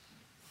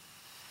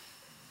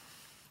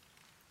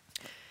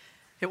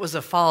It was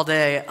a fall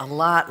day, a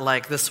lot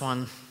like this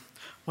one,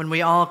 when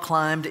we all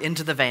climbed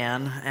into the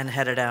van and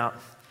headed out.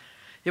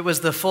 It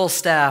was the full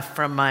staff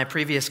from my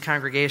previous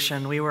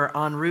congregation. We were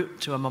en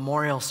route to a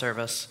memorial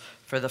service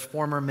for the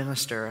former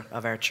minister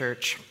of our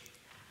church.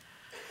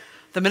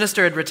 The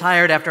minister had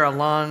retired after a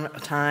long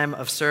time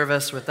of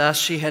service with us.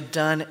 She had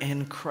done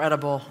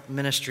incredible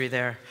ministry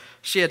there.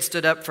 She had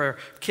stood up for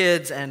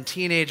kids and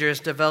teenagers,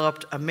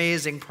 developed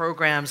amazing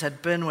programs,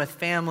 had been with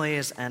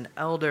families and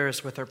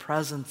elders with her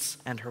presence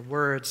and her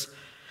words.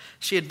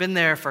 She had been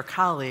there for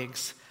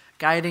colleagues,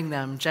 guiding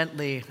them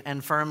gently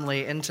and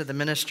firmly into the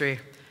ministry.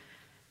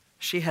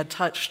 She had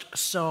touched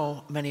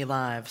so many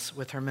lives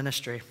with her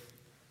ministry.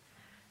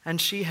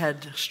 And she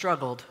had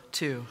struggled,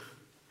 too,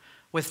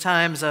 with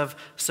times of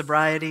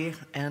sobriety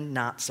and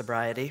not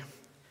sobriety.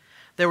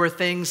 There were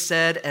things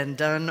said and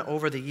done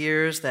over the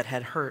years that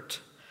had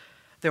hurt.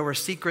 There were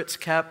secrets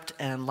kept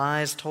and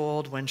lies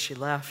told when she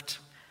left,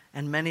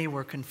 and many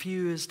were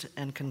confused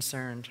and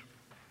concerned.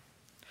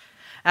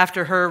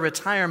 After her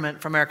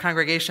retirement from our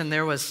congregation,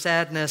 there was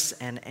sadness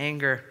and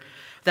anger.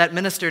 That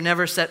minister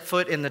never set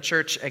foot in the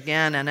church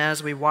again, and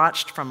as we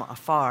watched from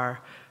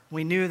afar,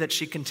 we knew that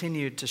she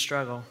continued to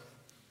struggle.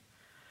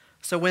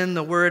 So when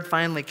the word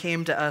finally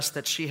came to us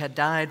that she had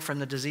died from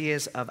the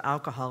disease of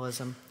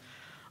alcoholism,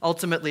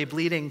 ultimately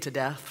bleeding to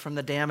death from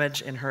the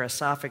damage in her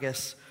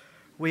esophagus,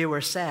 we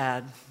were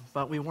sad,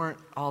 but we weren't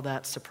all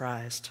that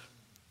surprised.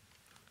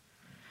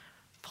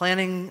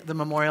 Planning the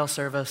memorial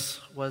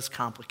service was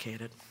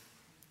complicated.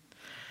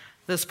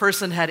 This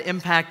person had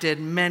impacted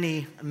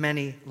many,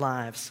 many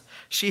lives.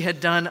 She had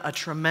done a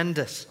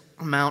tremendous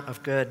amount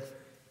of good.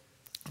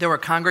 There were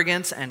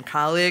congregants and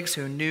colleagues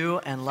who knew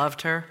and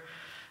loved her.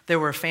 There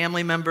were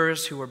family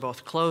members who were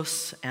both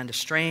close and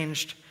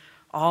estranged,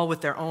 all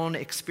with their own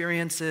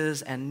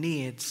experiences and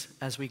needs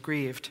as we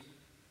grieved.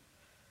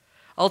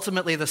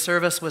 Ultimately, the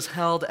service was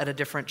held at a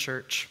different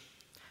church.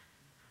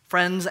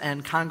 Friends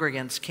and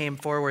congregants came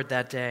forward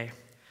that day,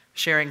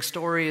 sharing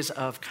stories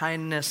of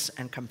kindness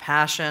and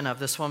compassion, of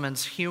this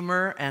woman's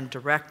humor and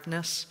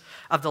directness,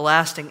 of the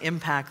lasting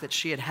impact that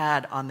she had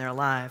had on their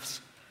lives.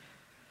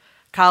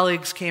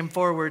 Colleagues came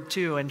forward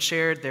too and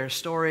shared their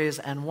stories,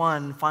 and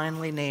one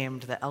finally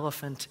named the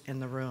elephant in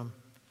the room,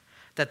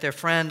 that their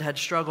friend had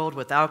struggled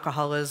with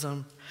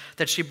alcoholism,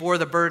 that she bore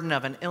the burden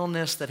of an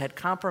illness that had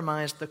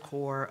compromised the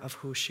core of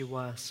who she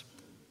was.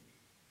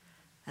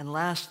 And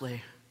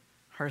lastly,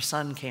 her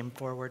son came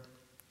forward.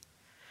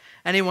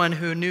 Anyone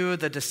who knew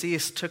the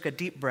deceased took a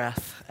deep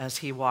breath as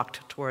he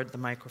walked toward the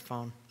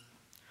microphone.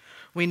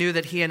 We knew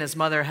that he and his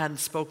mother hadn't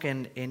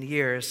spoken in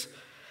years,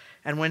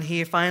 and when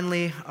he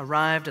finally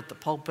arrived at the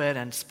pulpit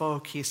and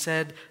spoke, he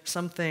said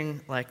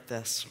something like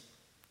this.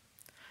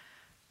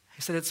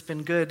 He said, "It's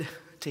been good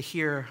to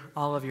hear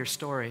all of your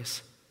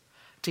stories,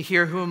 to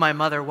hear who my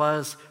mother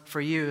was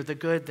for you, the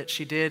good that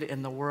she did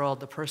in the world,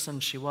 the person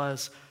she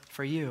was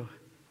for you.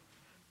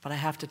 But I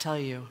have to tell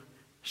you,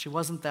 she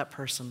wasn't that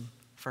person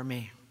for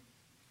me."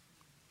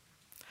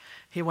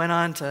 He went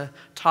on to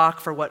talk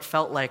for what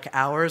felt like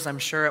hours. I'm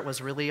sure it was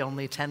really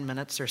only 10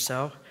 minutes or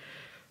so.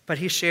 But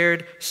he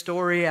shared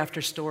story after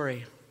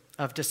story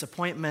of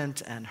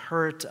disappointment and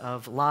hurt,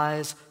 of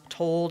lies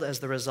told as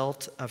the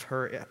result of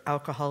her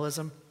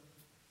alcoholism.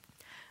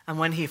 And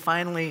when he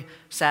finally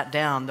sat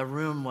down, the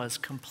room was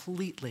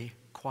completely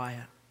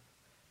quiet.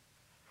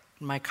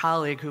 My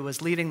colleague who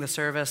was leading the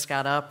service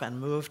got up and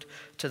moved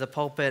to the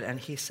pulpit, and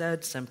he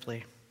said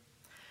simply,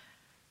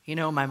 "You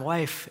know, my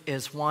wife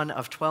is one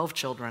of 12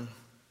 children,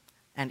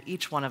 and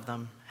each one of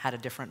them had a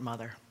different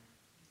mother."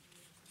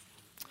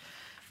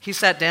 He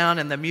sat down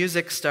and the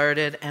music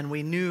started, and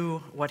we knew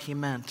what he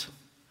meant,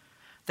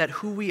 that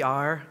who we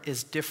are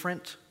is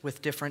different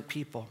with different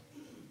people,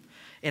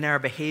 in our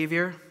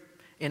behavior,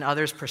 in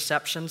others'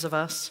 perceptions of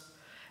us,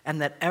 and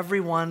that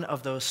every one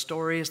of those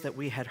stories that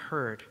we had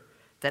heard,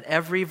 that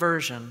every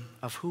version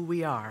of who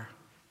we are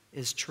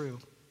is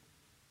true.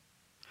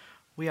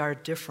 We are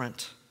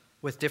different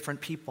with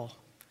different people,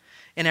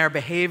 in our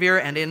behavior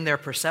and in their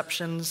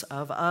perceptions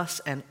of us,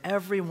 and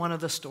every one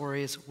of the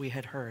stories we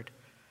had heard,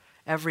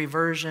 every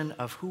version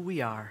of who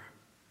we are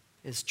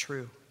is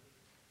true.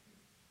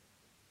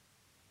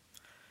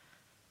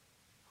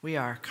 We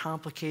are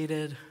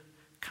complicated,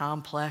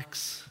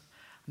 complex,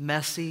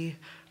 messy,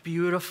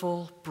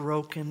 beautiful,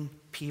 broken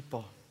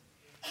people.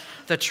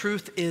 The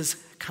truth is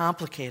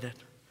complicated.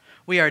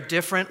 We are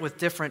different with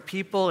different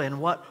people in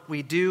what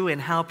we do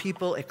and how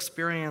people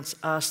experience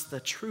us. The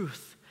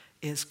truth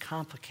is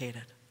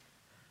complicated,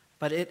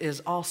 but it is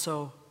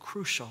also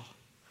crucial.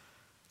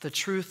 The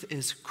truth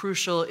is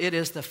crucial. It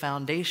is the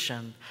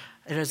foundation.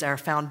 It is our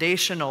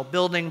foundational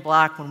building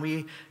block when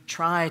we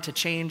try to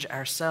change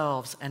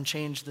ourselves and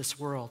change this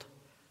world.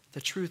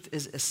 The truth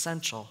is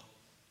essential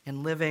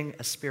in living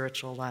a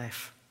spiritual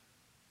life.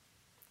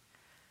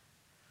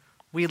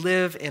 We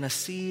live in a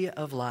sea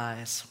of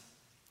lies.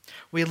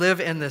 We live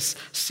in this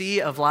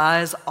sea of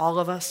lies, all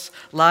of us,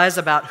 lies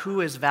about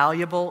who is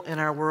valuable in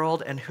our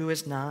world and who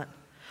is not,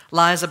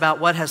 lies about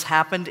what has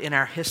happened in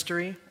our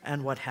history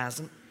and what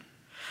hasn't,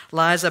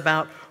 lies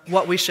about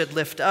what we should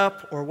lift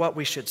up or what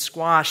we should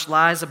squash,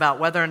 lies about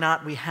whether or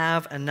not we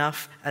have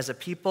enough as a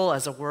people,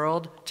 as a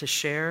world to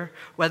share,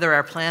 whether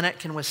our planet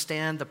can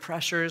withstand the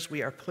pressures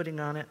we are putting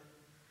on it.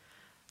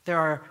 There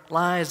are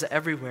lies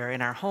everywhere,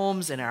 in our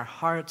homes, in our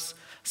hearts.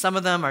 Some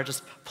of them are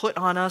just put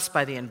on us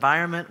by the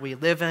environment we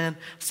live in.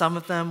 Some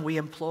of them we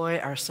employ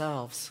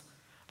ourselves.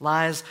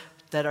 Lies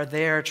that are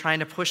there trying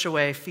to push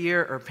away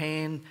fear or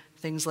pain,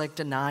 things like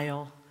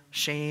denial,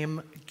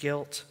 shame,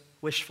 guilt,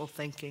 wishful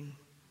thinking.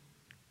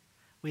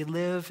 We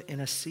live in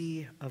a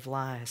sea of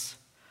lies.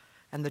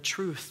 And the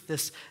truth,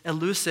 this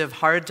elusive,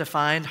 hard to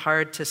find,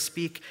 hard to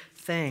speak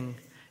thing,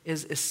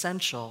 is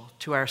essential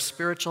to our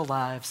spiritual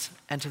lives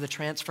and to the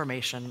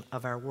transformation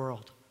of our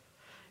world.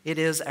 It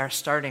is our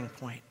starting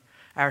point,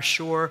 our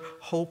sure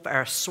hope,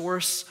 our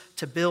source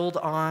to build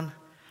on,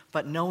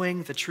 but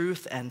knowing the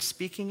truth and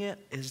speaking it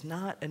is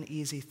not an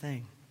easy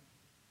thing.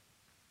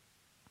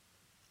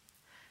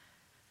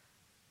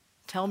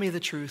 Tell me the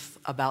truth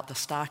about the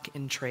stock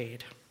in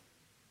trade.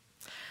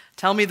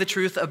 Tell me the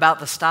truth about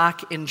the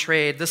stock in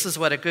trade. This is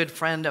what a good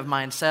friend of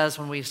mine says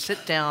when we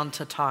sit down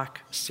to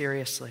talk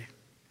seriously.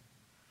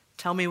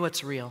 Tell me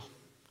what's real.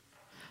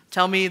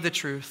 Tell me the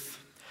truth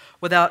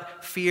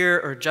without fear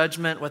or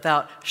judgment,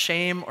 without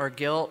shame or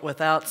guilt,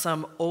 without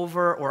some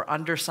over or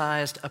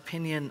undersized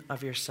opinion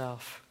of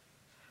yourself.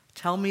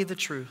 Tell me the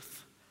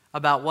truth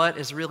about what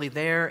is really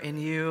there in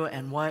you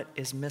and what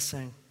is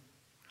missing.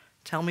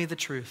 Tell me the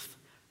truth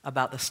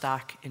about the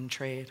stock in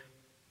trade.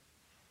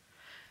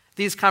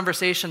 These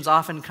conversations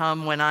often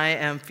come when I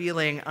am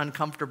feeling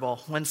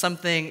uncomfortable, when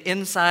something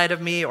inside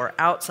of me or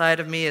outside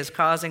of me is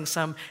causing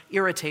some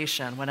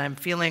irritation, when I'm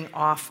feeling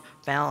off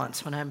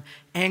balance, when I'm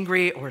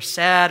angry or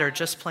sad or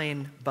just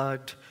plain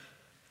bugged.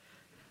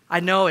 I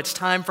know it's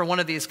time for one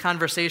of these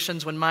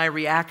conversations when my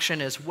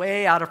reaction is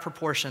way out of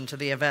proportion to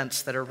the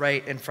events that are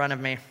right in front of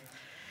me.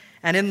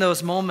 And in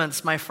those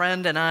moments, my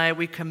friend and I,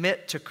 we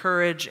commit to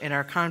courage in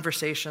our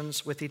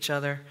conversations with each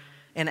other,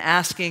 in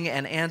asking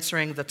and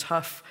answering the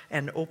tough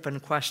and open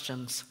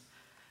questions.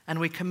 And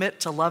we commit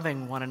to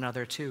loving one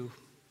another too,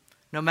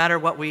 no matter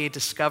what we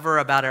discover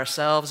about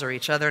ourselves or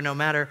each other, no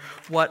matter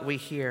what we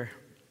hear.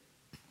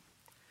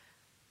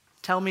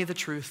 Tell me the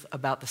truth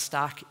about the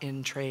stock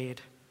in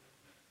trade.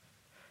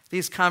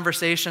 These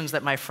conversations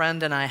that my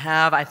friend and I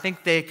have, I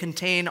think they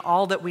contain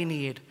all that we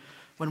need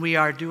when we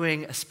are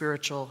doing a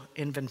spiritual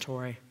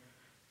inventory.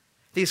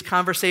 These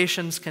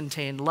conversations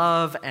contain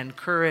love and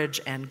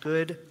courage and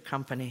good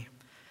company.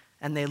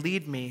 And they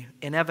lead me,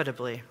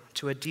 inevitably,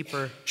 to a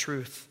deeper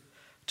truth,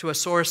 to a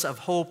source of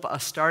hope, a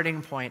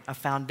starting point, a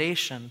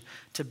foundation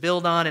to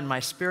build on in my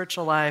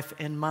spiritual life,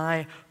 in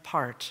my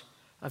part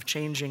of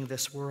changing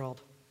this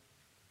world.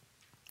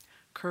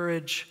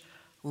 Courage,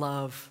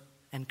 love,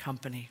 and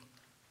company.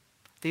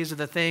 These are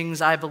the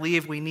things I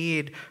believe we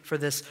need for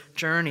this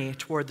journey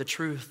toward the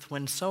truth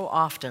when so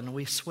often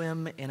we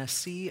swim in a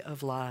sea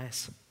of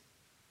lies.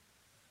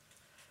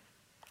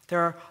 There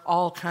are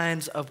all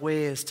kinds of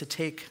ways to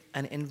take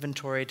an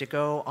inventory, to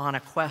go on a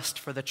quest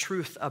for the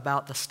truth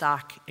about the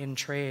stock in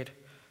trade.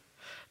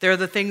 There are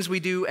the things we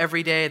do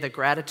every day, the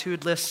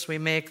gratitude lists we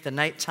make, the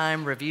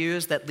nighttime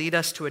reviews that lead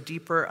us to a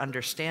deeper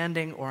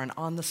understanding or an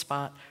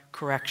on-the-spot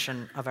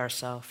correction of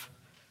ourselves.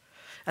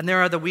 And there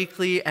are the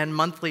weekly and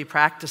monthly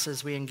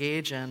practices we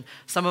engage in.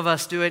 Some of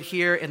us do it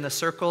here in the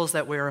circles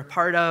that we're a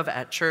part of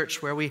at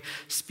church, where we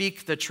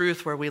speak the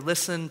truth, where we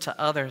listen to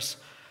others.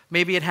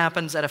 Maybe it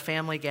happens at a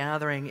family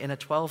gathering in a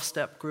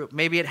 12-step group.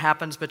 Maybe it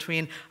happens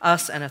between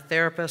us and a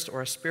therapist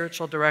or a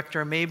spiritual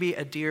director. Maybe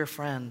a dear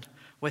friend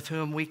with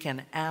whom we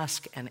can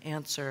ask and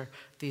answer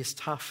these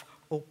tough,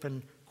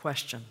 open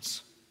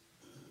questions.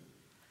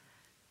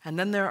 And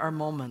then there are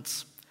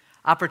moments,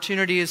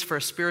 opportunities for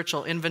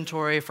spiritual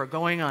inventory, for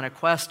going on a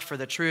quest for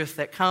the truth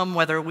that come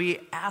whether we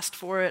asked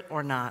for it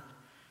or not.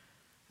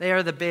 They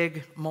are the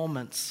big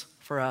moments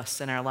for us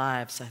in our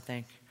lives, I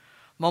think.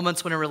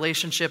 Moments when a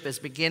relationship is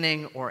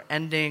beginning or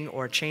ending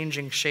or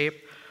changing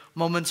shape.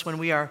 Moments when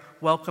we are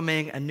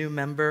welcoming a new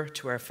member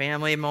to our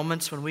family.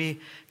 Moments when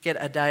we get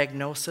a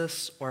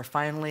diagnosis or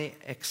finally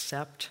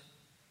accept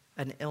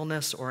an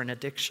illness or an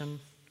addiction.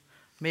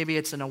 Maybe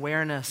it's an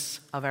awareness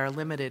of our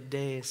limited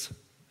days.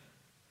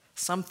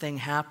 Something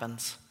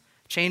happens,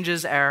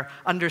 changes our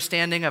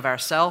understanding of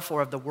ourselves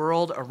or of the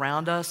world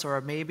around us, or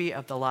maybe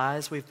of the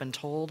lies we've been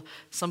told.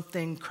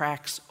 Something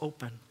cracks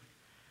open.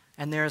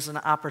 And there's an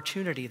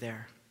opportunity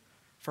there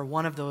for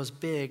one of those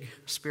big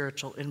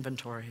spiritual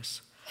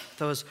inventories,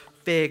 those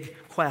big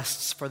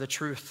quests for the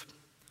truth.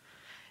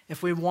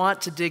 If we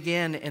want to dig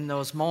in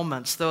those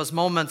moments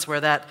where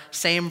that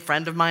same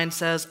friend of mine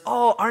says,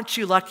 "Oh, aren't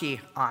you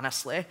lucky?"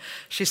 Honestly,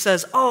 she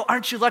says, "Oh,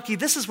 aren't you lucky?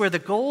 This is where the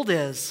gold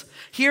is.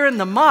 Here in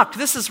the muck,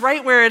 this is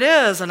right where it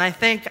is." And I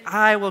think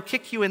I will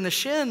kick you in the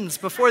shins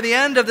before the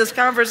end of this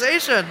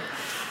conversation.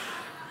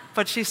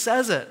 But she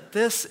says it.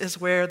 This is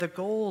where the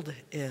gold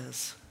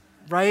is.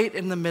 Right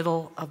in the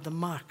middle of the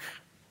muck.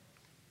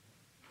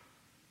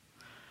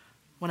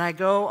 When I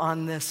go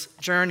on this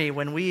journey,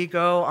 when we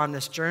go on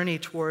this journey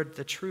toward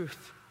the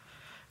truth,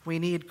 we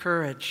need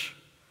courage.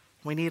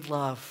 We need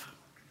love.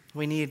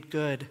 We need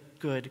good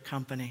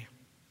company.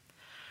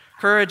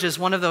 Courage is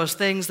one of those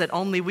things that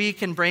only we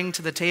can bring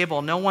to the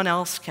table. No one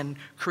else can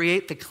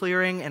create the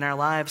clearing in our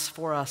lives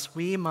for us.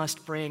 We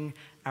must bring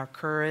our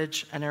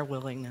courage and our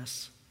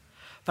willingness.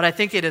 But I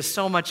think it is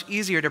so much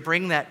easier to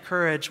bring that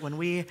courage when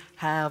we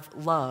have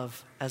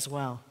love as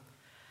well.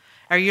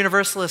 Our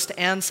Universalist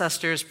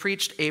ancestors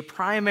preached a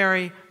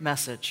primary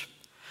message,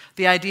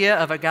 the idea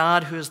of a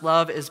God whose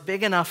love is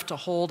big enough to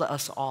hold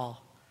us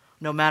all.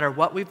 No matter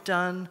what we've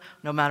done,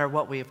 no matter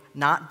what we've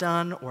not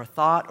done or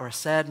thought or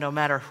said, no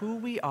matter who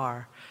we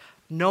are,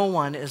 no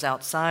one is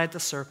outside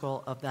the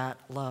circle of that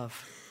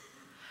love.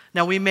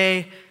 Now, we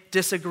may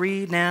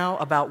disagree now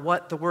about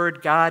what the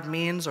word God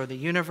means or the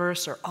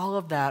universe or all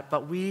of that,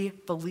 but we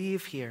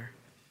believe here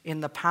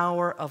in the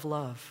power of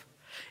love,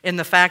 in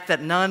the fact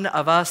that none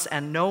of us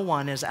and no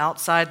one is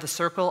outside the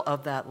circle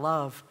of that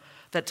love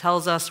that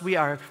tells us we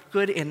are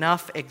good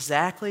enough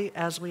exactly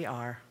as we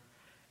are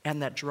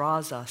and that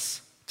draws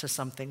us to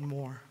something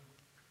more.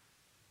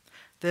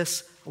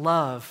 This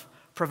love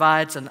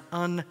provides an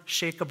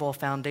unshakable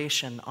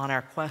foundation on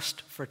our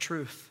quest for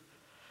truth,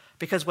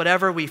 because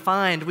whatever we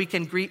find, we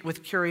can greet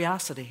with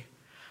curiosity.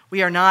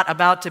 We are not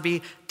about to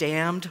be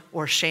damned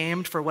or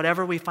shamed for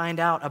whatever we find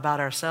out about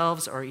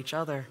ourselves or each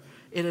other.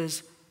 It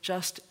is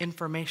just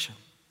information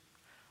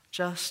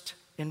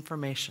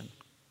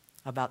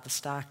about the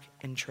stock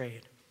in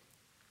trade.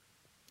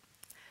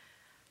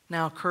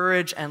 Now,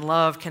 courage and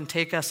love can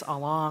take us a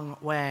long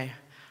way,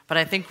 but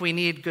I think we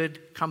need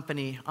good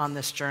company on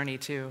this journey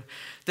too.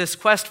 This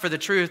quest for the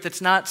truth, it's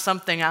not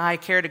something I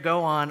care to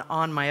go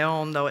on my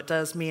own, though it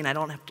does mean I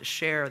don't have to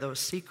share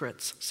those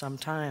secrets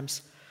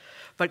sometimes.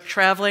 But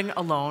traveling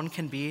alone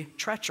can be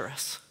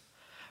treacherous.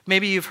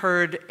 Maybe you've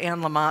heard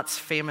Anne Lamott's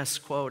famous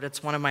quote.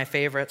 It's one of my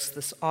favorites.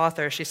 This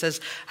author, she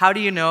says, "How do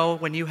you know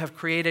when you have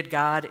created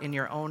God in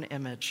your own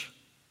image?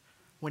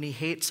 When he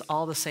hates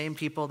all the same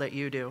people that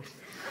you do."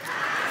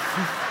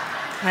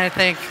 And I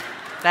think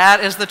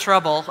that is the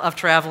trouble of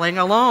traveling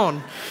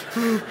alone.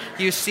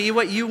 You see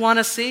what you want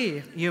to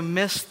see. You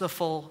miss the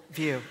full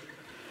view.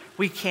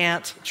 We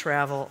can't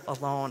travel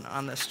alone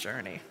on this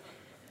journey.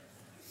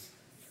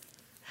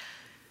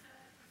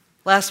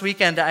 Last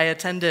weekend, I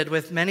attended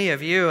with many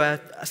of you a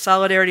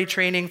solidarity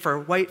training for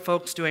white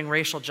folks doing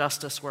racial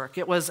justice work.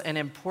 It was an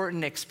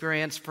important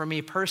experience for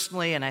me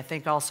personally, and I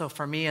think also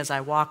for me as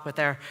I walk with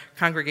our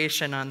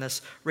congregation on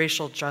this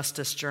racial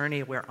justice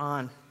journey we're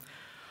on.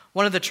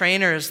 One of the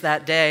trainers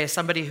that day,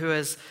 somebody who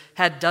has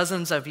had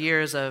dozens of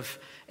years of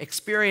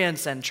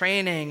experience and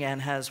training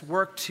and has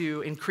worked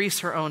to increase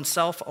her own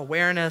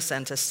self-awareness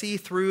and to see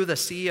through the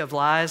sea of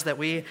lies that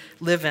we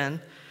live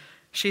in,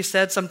 she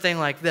said something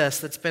like this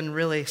that's been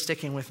really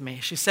sticking with me.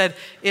 She said,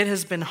 "It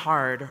has been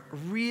hard,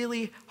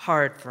 really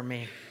hard for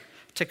me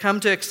to come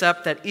to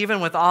accept that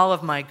even with all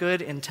of my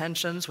good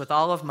intentions, with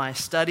all of my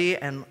study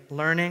and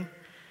learning,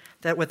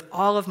 that with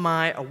all of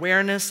my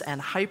awareness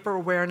and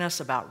hyper-awareness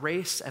about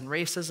race and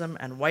racism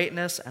and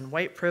whiteness and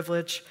white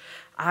privilege,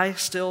 I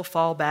still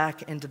fall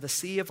back into the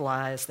sea of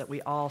lies that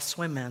we all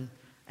swim in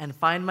and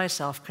find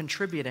myself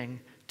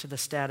contributing to the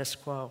status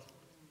quo.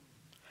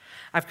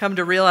 I've come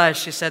to realize,"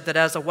 she said, "that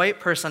as a white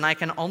person, I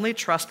can only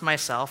trust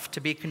myself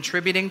to be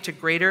contributing to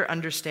greater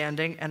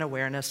understanding and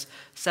awareness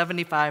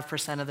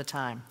 75% of the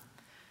time.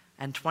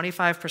 And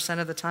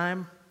 25% of the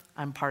time,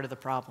 I'm part of the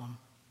problem."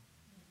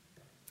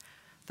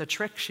 The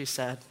trick, she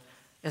said,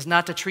 is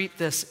not to treat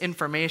this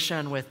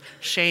information with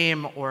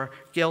shame or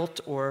guilt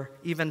or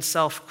even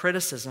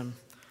self-criticism,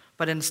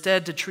 but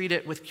instead to treat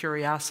it with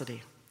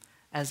curiosity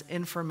as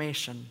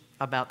information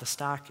about the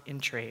stock in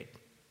trade.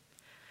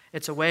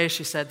 It's a way,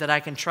 she said, that I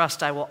can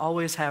trust I will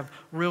always have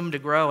room to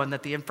grow and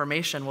that the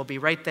information will be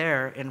right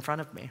there in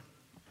front of me.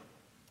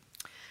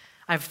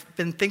 I've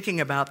been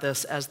thinking about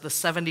this as the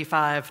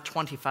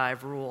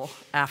 75-25 rule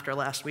after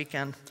last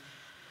weekend.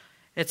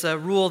 It's a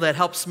rule that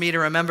helps me to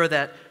remember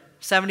that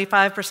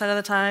 75% of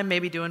the time,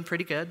 maybe doing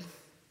pretty good.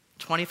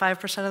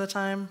 25% of the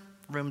time,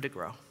 room to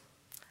grow.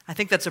 I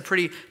think that's a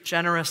pretty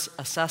generous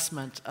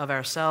assessment of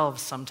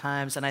ourselves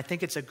sometimes, and I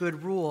think it's a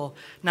good rule,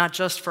 not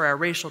just for our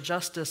racial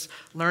justice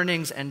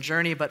learnings and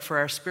journey, but for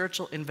our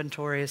spiritual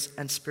inventories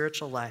and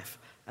spiritual life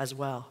as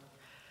well.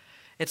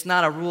 It's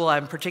not a rule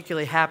I'm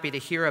particularly happy to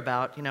hear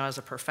about, as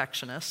a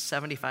perfectionist,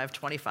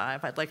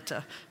 75-25. I'd like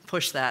to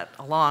push that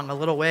along a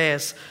little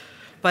ways.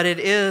 But it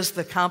is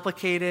the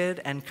complicated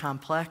and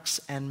complex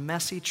and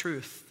messy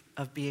truth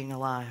of being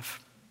alive.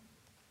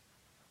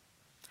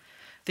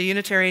 The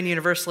Unitarian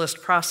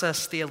Universalist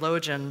process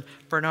theologian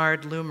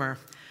Bernard Loomer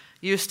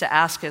used to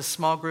ask his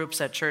small groups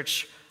at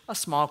church a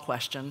small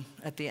question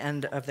at the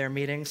end of their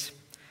meetings.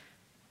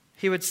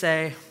 He would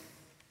say,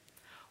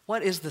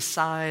 "What is the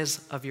size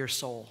of your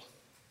soul?"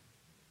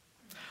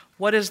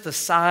 "What is the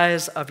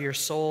size of your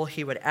soul?"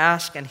 he would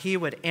ask, and he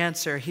would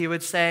answer. He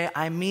would say,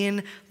 "I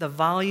mean the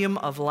volume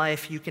of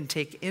life you can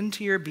take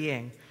into your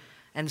being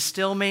and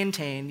still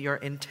maintain your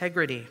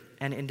integrity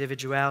and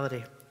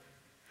individuality.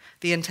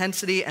 The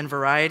intensity and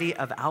variety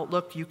of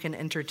outlook you can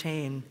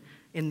entertain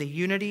in the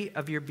unity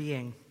of your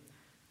being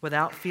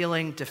without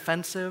feeling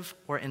defensive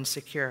or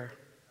insecure.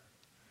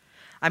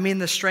 I mean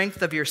the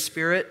strength of your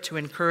spirit to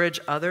encourage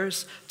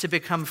others to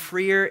become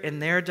freer in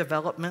their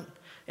development,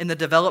 in the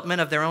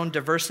development of their own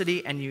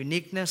diversity and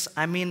uniqueness.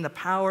 I mean the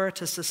power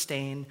to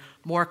sustain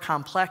more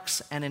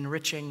complex and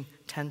enriching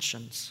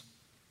tensions.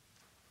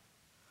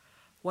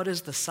 What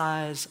is the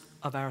size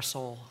of our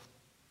soul?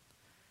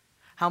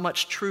 How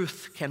much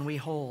truth can we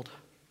hold?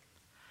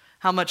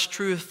 How much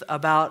truth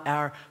about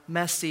our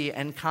messy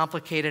and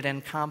complicated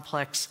and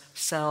complex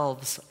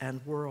selves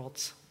and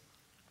worlds?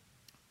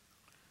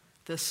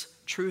 This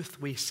truth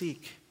we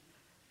seek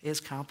is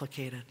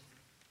complicated.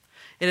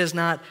 It is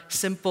not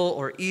simple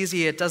or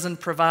easy. It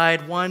doesn't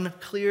provide one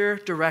clear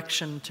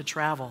direction to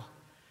travel.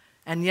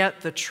 And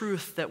yet the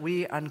truth that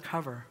we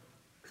uncover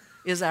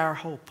is our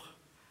hope,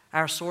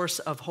 our source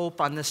of hope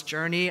on this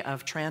journey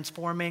of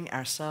transforming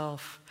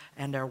ourselves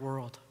and our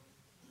world.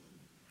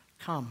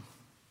 Come,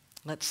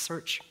 let's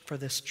search for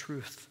this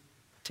truth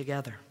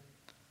together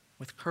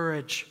with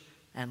courage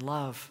and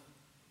love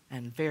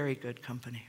and very good company.